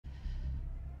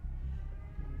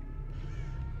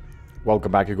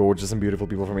Welcome back, you gorgeous and beautiful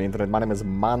people from the internet. My name is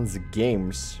Mans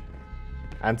Games.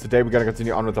 And today we're gonna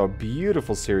continue on with our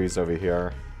beautiful series over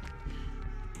here.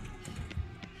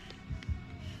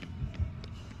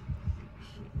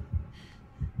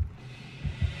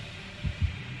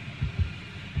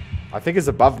 I think it's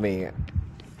above me.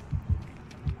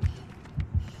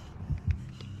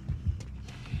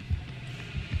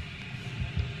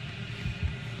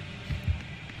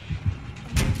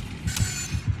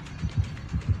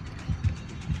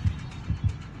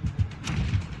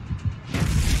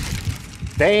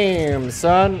 Damn,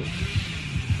 son.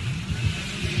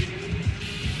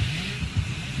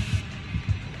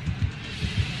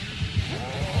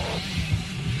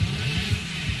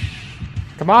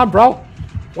 Come on, bro.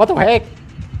 What the heck?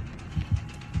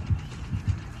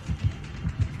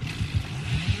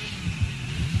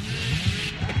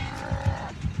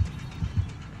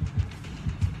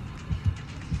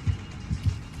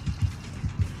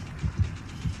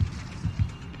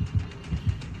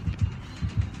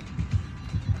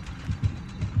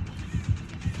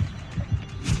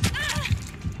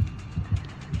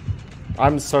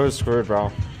 I'm so screwed,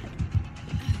 bro.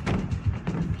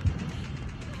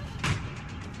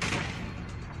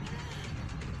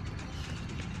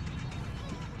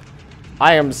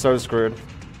 I am so screwed.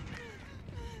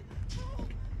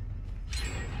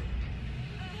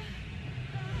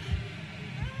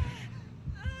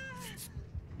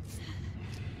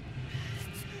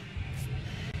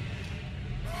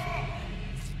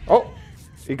 Oh,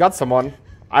 he got someone.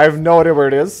 I have no idea where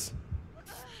it is.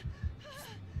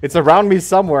 It's around me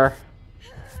somewhere.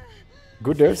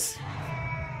 Goodness.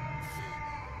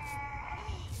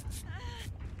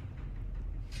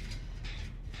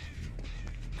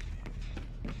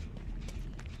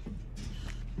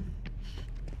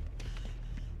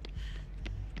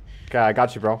 Okay, I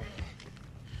got you, bro.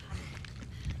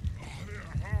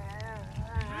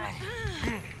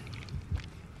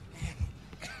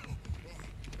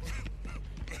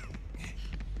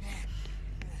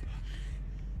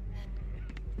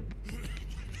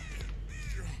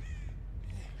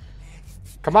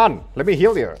 Come on, let me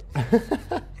heal you.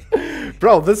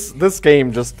 Bro, this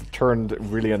game just turned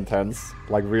really intense,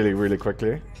 like really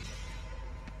quickly.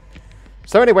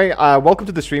 So anyway, welcome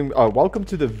to the stream. Welcome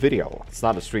to the video. It's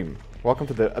not a stream. Welcome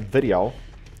to the video.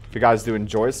 If you guys do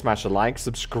enjoy, smash a like,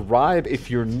 subscribe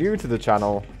if you're new to the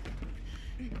channel.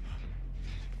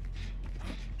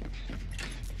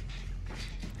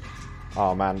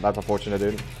 Oh man, that's unfortunate,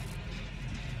 dude.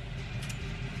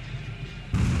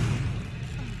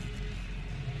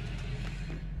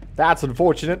 That's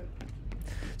unfortunate.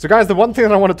 So guys, the one thing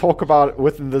that I want to talk about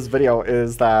within this video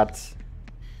is that,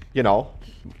 you know,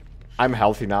 I'm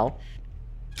healthy now.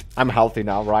 I'm healthy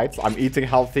now, right? I'm eating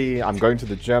healthy. I'm going to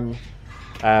the gym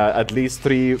at least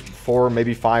 3, 4,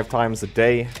 maybe 5 times a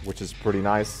day, which is pretty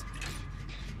nice.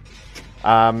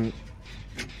 And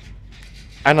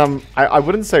I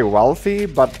wouldn't say wealthy,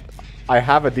 but I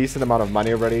have a decent amount of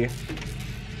money already.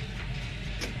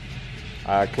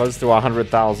 Close to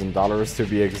 $100,000 to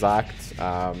be exact.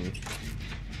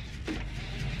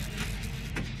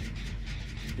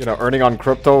 You know, earning on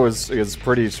crypto is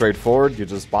pretty straightforward. You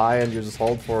just buy and you just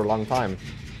hold for a long time.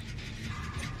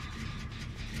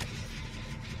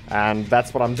 And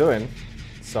that's what I'm doing.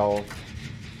 So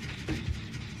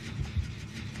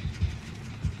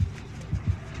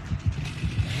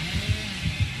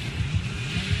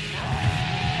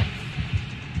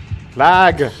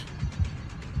lag.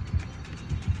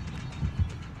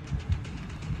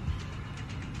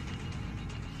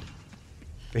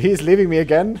 He's leaving me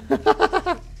again.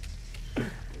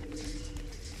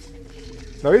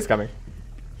 No, he's coming.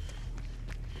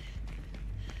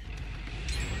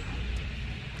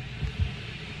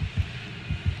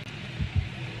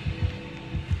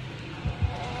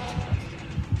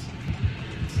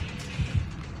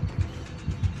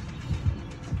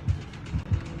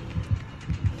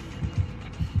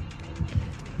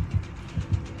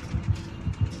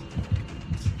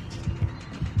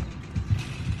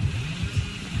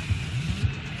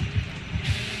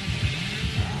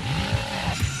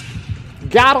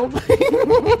 Got him!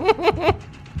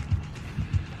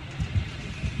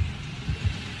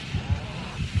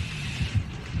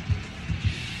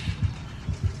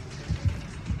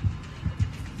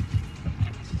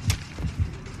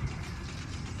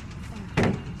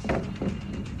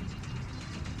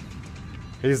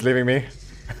 He's leaving me.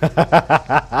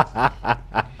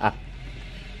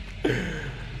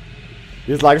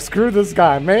 He's like, screw this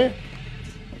guy, man.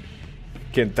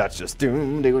 Can't touch this.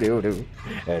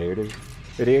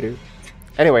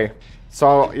 Anyway,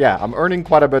 so yeah, I'm earning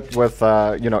quite a bit with,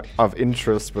 you know, of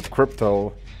interest with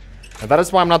crypto. And that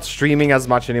is why I'm not streaming as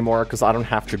much anymore, because I don't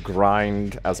have to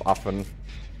grind as often.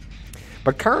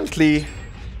 But currently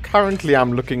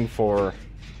I'm looking for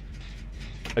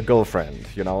a girlfriend,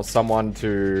 you know, someone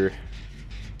to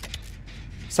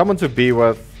be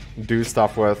with, do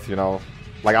stuff with, you know.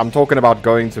 Like, I'm talking about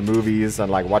going to movies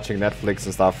and, like, watching Netflix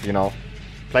and stuff, you know.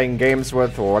 Playing games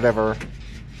with or whatever.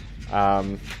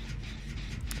 That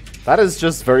is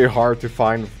just very hard to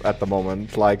find at the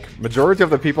moment. Like, majority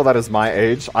of the people that is my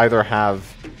age either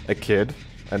have a kid,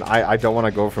 and I don't want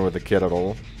to go for with a kid at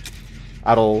all.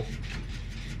 At all.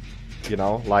 You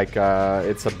know, like,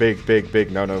 it's a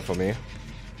big no-no for me.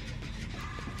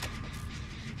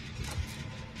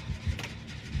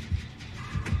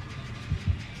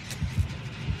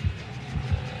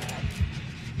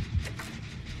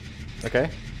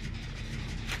 Okay.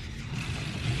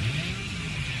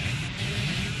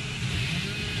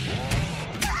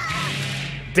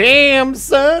 Damn,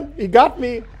 son! He got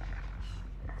me!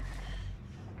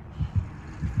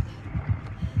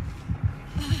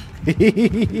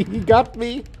 He got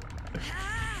me!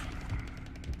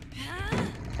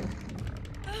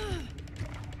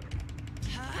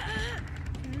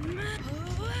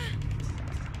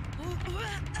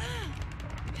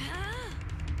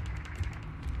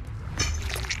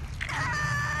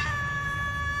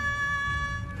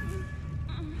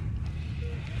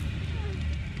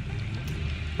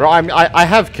 Bro, I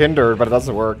have Kinder, but it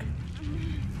doesn't work.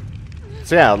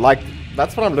 So yeah, like,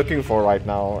 that's what I'm looking for right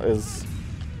now, is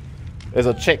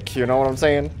a chick, you know what I'm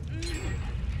saying?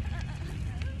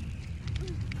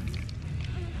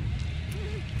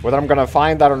 Whether I'm gonna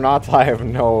find that or not, I have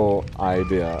no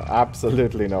idea.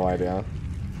 Absolutely no idea.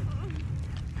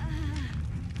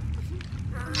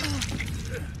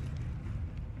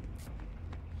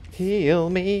 Heal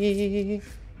me.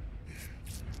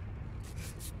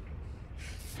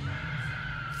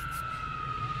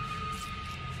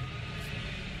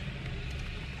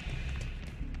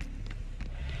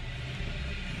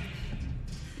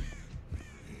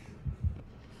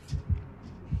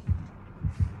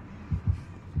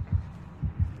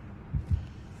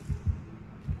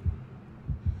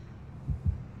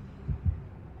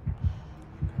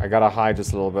 I gotta hide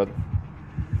just a little bit.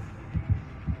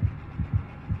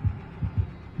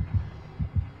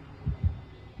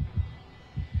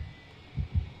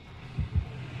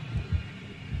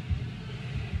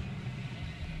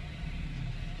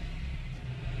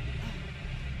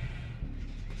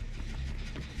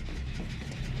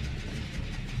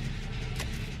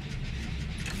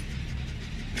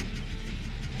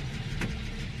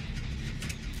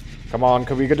 Come on,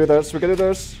 we can do this, we can do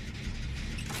this.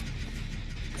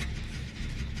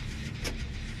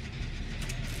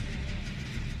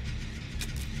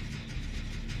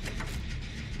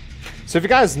 So if you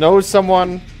guys know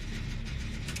someone,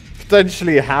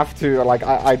 potentially have to, like,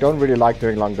 I don't really like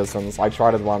doing long distance. I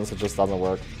tried it once, it just doesn't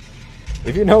work.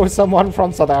 If you know someone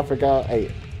from South Africa,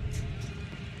 hey.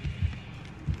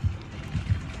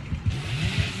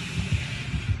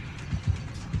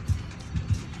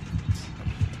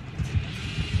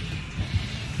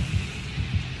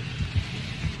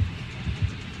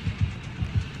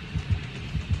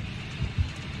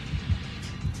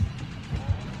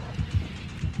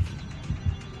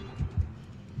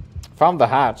 Found the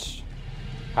hatch.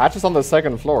 Hatch is on the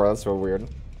second floor, that's so weird.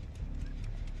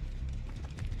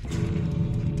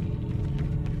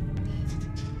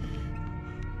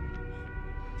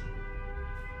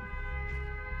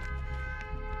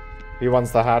 He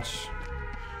wants the hatch.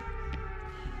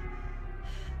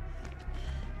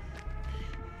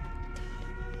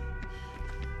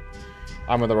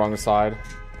 I'm on the wrong side.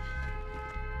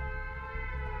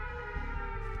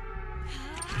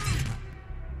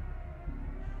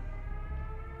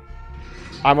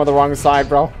 I'm on the wrong side,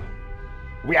 bro.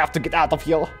 We have to get out of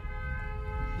here.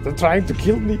 They're trying to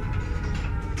kill me.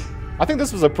 I think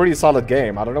this was a pretty solid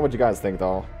game. I don't know what you guys think,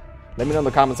 though. Let me know in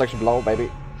the comment section below, baby.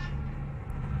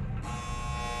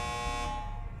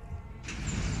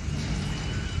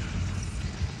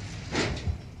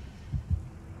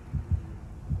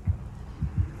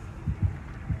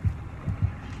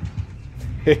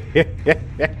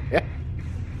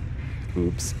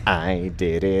 Oops, I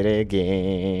did it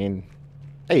again.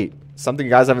 Hey, something you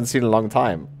guys haven't seen in a long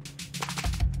time.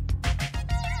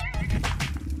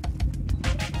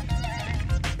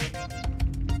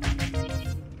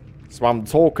 That's what I'm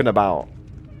talking about.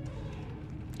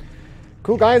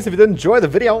 Cool, guys. If you did enjoy the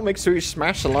video, make sure you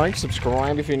smash the like,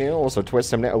 subscribe if you're new. Also, twist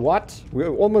some... What? We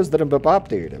almost didn't pop up,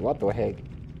 dude. What the heck?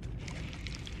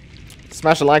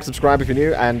 Smash the like, subscribe if you're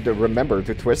new, and remember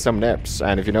to twist some nips.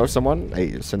 And if you know someone,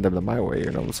 hey, send them my way,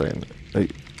 you know what I'm saying? Hey.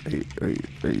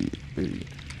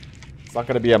 It's not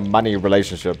gonna be a money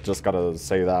relationship. Just gotta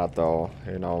say that though.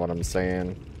 You know what I'm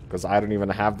saying? Because I don't even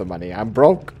have the money. I'm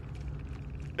broke.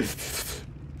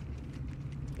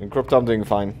 In crypto, I'm doing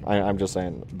fine. I'm just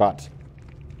saying. But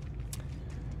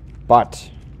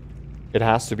it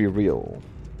has to be real.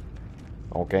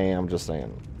 Okay, I'm just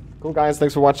saying. Cool, guys.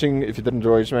 Thanks for watching. If you did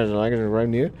enjoy, smash the like and subscribe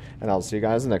new. And I'll see you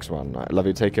guys in the next one. I love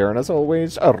you. Take care. And as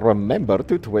always, remember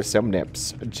to twist some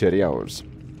nips. Cheerios.